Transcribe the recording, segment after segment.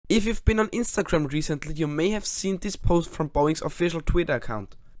If you've been on Instagram recently, you may have seen this post from Boeing's official Twitter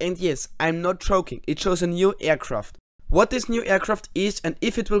account. And yes, I'm not joking, it shows a new aircraft. What this new aircraft is and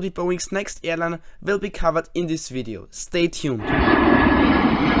if it will be Boeing's next airliner will be covered in this video. Stay tuned.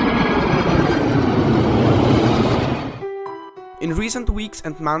 In recent weeks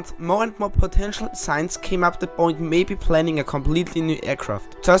and months, more and more potential signs came up that Boeing may be planning a completely new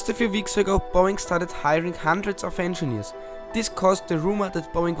aircraft. Just a few weeks ago, Boeing started hiring hundreds of engineers. This caused the rumor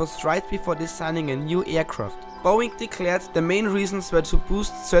that Boeing was right before designing a new aircraft. Boeing declared the main reasons were to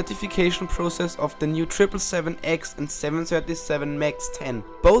boost certification process of the new 777X and 737 MAX 10.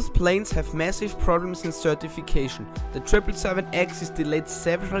 Both planes have massive problems in certification. The 777X is delayed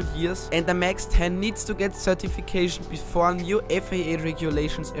several years and the MAX 10 needs to get certification before new FAA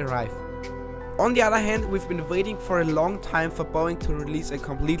regulations arrive. On the other hand, we've been waiting for a long time for Boeing to release a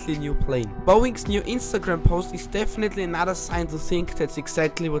completely new plane. Boeing's new Instagram post is definitely another sign to think that's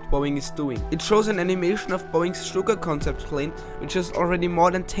exactly what Boeing is doing. It shows an animation of Boeing's Sugar concept plane, which is already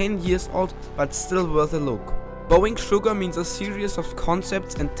more than 10 years old but still worth a look. Boeing Sugar means a series of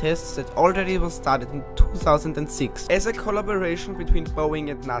concepts and tests that already was started in 2006 as a collaboration between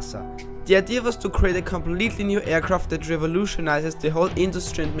Boeing and NASA. The idea was to create a completely new aircraft that revolutionizes the whole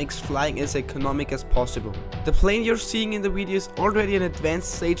industry and makes flying as economic as possible. The plane you're seeing in the video is already an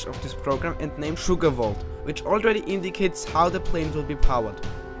advanced stage of this program and named Sugar Vault, which already indicates how the plane will be powered.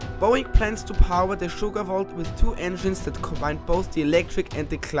 Boeing plans to power the Sugar Vault with two engines that combine both the electric and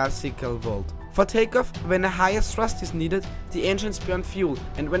the classical Vault. For takeoff, when a higher thrust is needed, the engines burn fuel,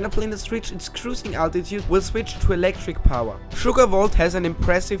 and when the plane has reached its cruising altitude, will switch to electric power. Sugar Vault has an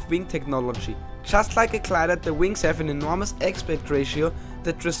impressive wing technology. Just like a glider, the wings have an enormous aspect ratio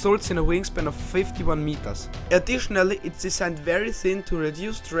that results in a wingspan of 51 meters. Additionally, it's designed very thin to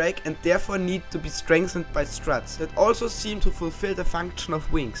reduce drag and therefore need to be strengthened by struts that also seem to fulfill the function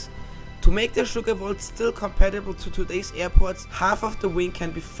of wings. To make the Sugar Vault still compatible to today's airports, half of the wing can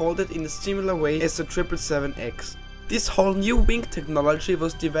be folded in a similar way as the 777X. This whole new wing technology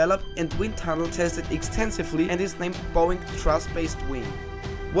was developed and wind tunnel tested extensively and is named Boeing Thrust-Based Wing.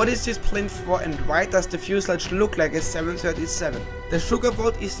 What is this plane for and why does the fuselage look like a 737? The Sugar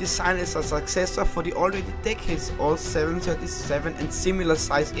Vault is designed as a successor for the already decades old 737 and similar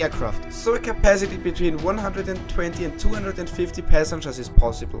size aircraft, so a capacity between 120 and 250 passengers is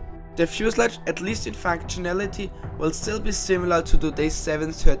possible. The fuselage, at least in functionality, will still be similar to today's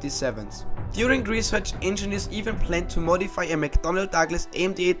 737s. During research, engineers even planned to modify a McDonnell Douglas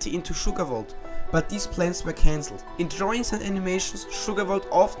AMD-80 into Sugar Vault, but these plans were cancelled. In drawings and animations, Sugar Vault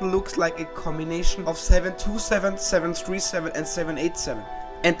often looks like a combination of 727, 737 and 787,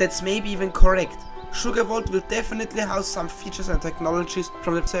 and that's maybe even correct. Sugar Vault will definitely house some features and technologies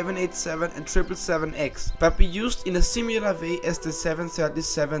from the 787 and 777X, but be used in a similar way as the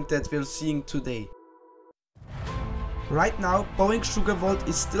 737 that we're seeing today. Right now, Boeing Sugar Vault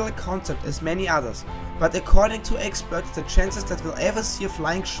is still a concept as many others, but according to experts, the chances that we'll ever see a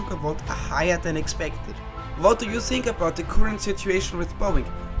flying Sugar Vault are higher than expected. What do you think about the current situation with Boeing?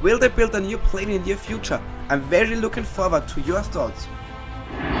 Will they build a new plane in the near future? I'm very looking forward to your thoughts.